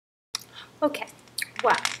Okay,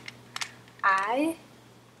 well, I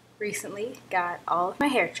recently got all of my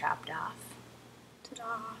hair chopped off.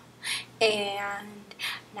 Ta-da! And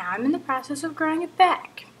now I'm in the process of growing it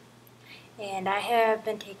back. And I have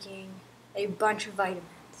been taking a bunch of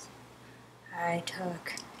vitamins. I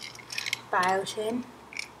took biotin,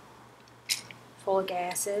 folic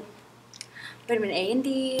acid, vitamin A and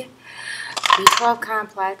D, B12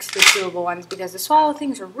 complex, the chewable ones, because the swallow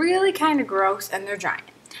things are really kind of gross and they're giant.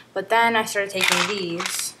 But then I started taking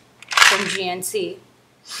these from GNC,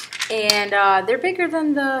 and they're bigger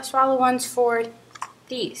than the swallow ones for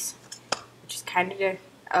these, which is kind of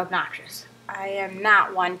obnoxious. I am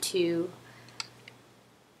not one to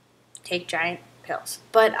take giant pills.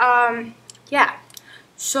 But, yeah.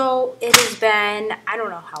 So it has been, I don't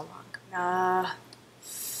know how long,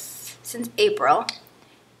 since April,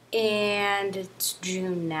 and it's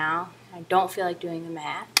June now. I don't feel like doing the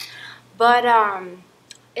math. But,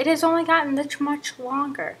 it has only gotten this much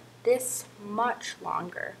longer,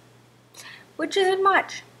 which isn't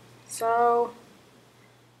much. So,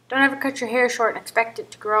 don't ever cut your hair short and expect it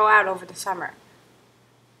to grow out over the summer.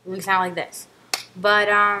 At least not like this. But,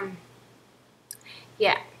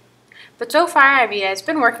 yeah. But so far, I mean, it's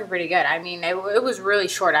been working pretty good. I mean, it was really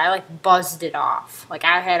short. I, like, buzzed it off. Like,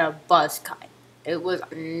 I had a buzz cut. It was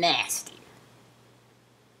nasty.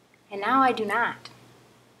 And now I do not.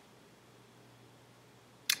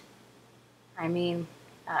 I mean,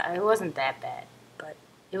 it wasn't that bad, but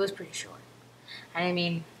it was pretty short. I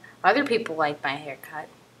mean, other people like my haircut,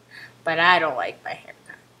 but I don't like my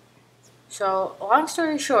haircut. So, long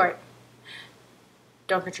story short,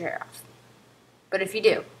 don't cut your hair off. But if you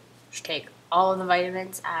do, just take all of the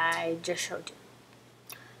vitamins I just showed you.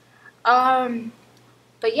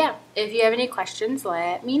 But yeah, if you have any questions,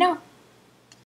 let me know.